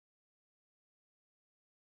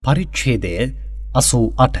පරිච්ඡේදය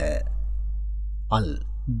 88 අල්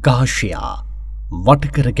ගාෂියා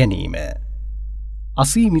වටකර ගැනීම.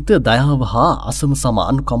 අසීමිත දයාව හා අසමසම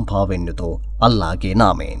අනුකම්පාවෙන් යුතු අල්ලාහගේ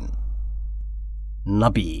නාමයෙන්.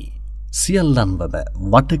 නබී සියල්ලන්වම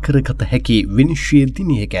වටකරගත හැකි විනිශ්චය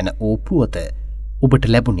දිනය ගැන වූ පුවත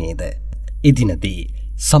ඔබට ලැබුණේද? එදිනදී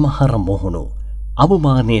සමහර මොහුණු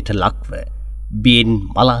අවමානයට ලක්ව බියෙන්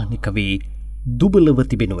මලානික වී දුබලව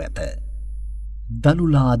තිබෙනු ඇත.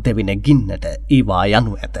 දළුලා දැවෙන ගින්නට ඒවා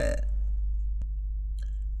යනු ඇත.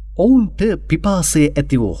 ඔවුන්ට පිපාසය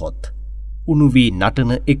ඇති වූහොත් උණු වී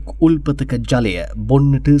නටන එක් උල්පතක ජලය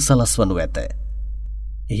බොන්නට සලස්වනු ඇත.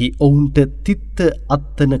 එහි ඔවුන්ට තිත්ත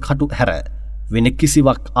අත්තන කඩු හැර වෙන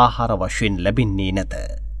කිසිවක් ආහාර වශයෙන් ලැබෙන්නේ නැත.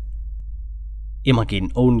 එමගින්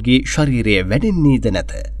ඔවුන්ගේ ශරීරය වැඩෙන්නේද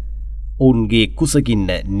නැත. ඔවුන්ගේ කුසගින්න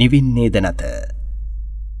නිවෙන්නේද නැත.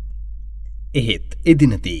 එහෙත්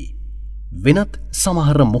එදිනදී වෙනත්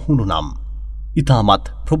සමහර මොහුණු නම් ඉතාමත්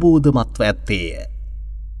ප්‍රබෝධමත්ව ඇත්තේය.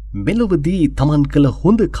 මෙලොවදී තමන් කළ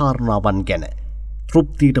හොඳ කාරණාවන් ගැන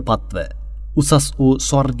තෘප්තියට පත්ව උසස් වූ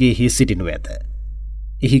ස්වර්ගයෙහි සිටිනු ඇත.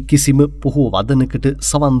 එහි කිසිම පොහෝ වදනකට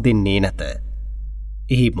සවන් දෙන්නේ නැත.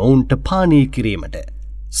 එහි මොවුන්ට පානය කිරීමට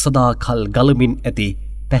සදාකල් ගලමින් ඇති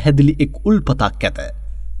පැහැදිලි එක් උල්පතක් ඇත.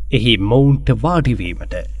 එහි මොවුන්ට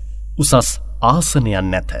වාඩිවීමට උසස්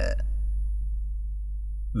ආසනයන් නැත.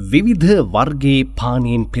 විවිධ වර්ගයේ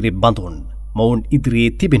පානයෙන් පිරි බඳුන් මොවුන්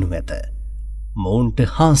ඉදිරියේ තිබෙනු ඇත. මොවුන්ට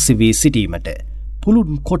හාන්සි වී සිටීමට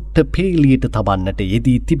පුළුන් කොට්ට පේලියට තබන්නට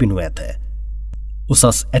යෙදී තිබෙනු ඇත.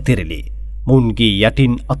 උසස් ඇතිරලි මොවුන්ගේ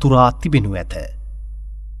යටින් අතුරා තිබෙනු ඇත.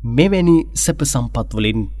 මෙවැනි සැප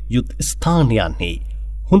සම්පත්වලින් යුත් ස්ථානයන්හි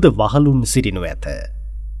හොඳ වහලුන් සිටිනු ඇත.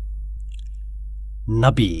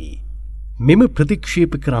 නබී මෙම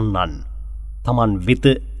ප්‍රතික්ෂේප කරන්නන් තමන් වෙත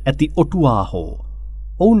ඇති ඔටුවා හෝ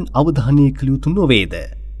ඔවුන් අවධානය කළ යුතු නොවේද?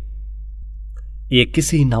 එය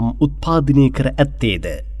කෙසේ නම් උත්පාදනය කර ඇත්තේද?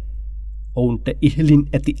 ඔවුන්ට ඉහලින්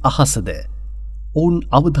ඇති අහසද ඔවුන්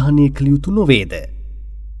අවධානය කළ යුතු නොවේද?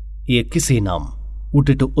 එය කෙසේ නම්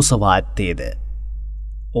උඩට ඔසවා ඇත්තේද?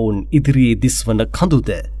 ඔවුන් ඉදිරියේ දිස්වන කඳුද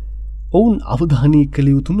ඔවුන් අවධානය කළ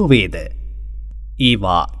යුතු නොවේද?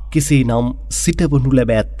 ඒවා කෙසේ නම් සිටවනු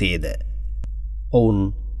ලැබ ඇත්තේද? ඔවුන්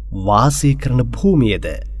වාසය කරන භූමියද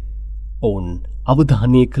ඔවුන්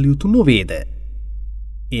අවධානය කළ යුතු නොවේද?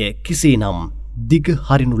 එය කෙසේ නම් දිග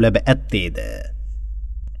හරිනු ලැබ ඇත්තේද?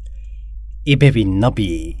 එබැවින්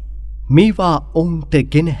නබී මේවා ඔවුන්ට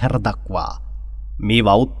ගෙන හැරදක්වා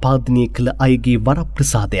මේවා උත්පාදනය කළ අයගේ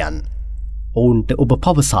වරප්‍රසාදයන් ඔවුන්ට ඔබ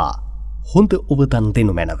පවසා හොඳ ඔවදන්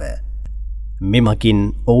දෙනු මැනව. මෙමකින්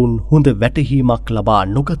ඔවුන් හොඳ වැටහීමක් ලබා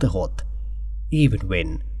නොගතහොත් ඒ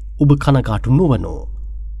වෙනුවෙන් ඔබ කනගාටු නොවනු.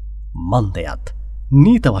 මන්දයත්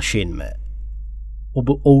නීත වශයෙන්ම ඔබ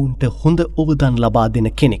ඔවුන්ට හොඳ ඔවදන් ලබා දෙන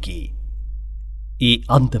කෙනෙකි. ඒ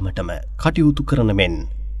අන්දමටම කටයුතු කරන මෙන්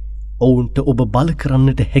ඔවුන්ට ඔබ බල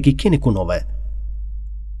කරන්නට හැකි කෙනෙකු නොව.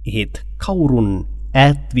 එහෙත් කවුරුන්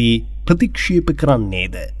ඈත්වී ප්‍රතික්ෂේප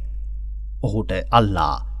කරන්නේද? ඔහුට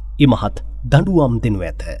අල්ලා ඉමහත් දඬුවම් දෙනු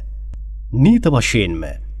ඇත. නීත වශයෙන්ම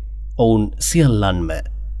ඔවුන් සියල්ලන්ම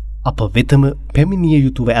අප වෙතම පැමිණිය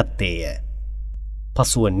යුතුව ඇත්තේය.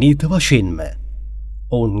 පසුව නීත වශයෙන්ම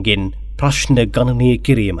ඔවුන්ගෙන් ප්‍රශ්න ගණනය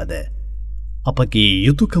කිරීමද අපගේ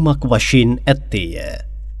යුතුකමක් වශයෙන් ඇත්තේය.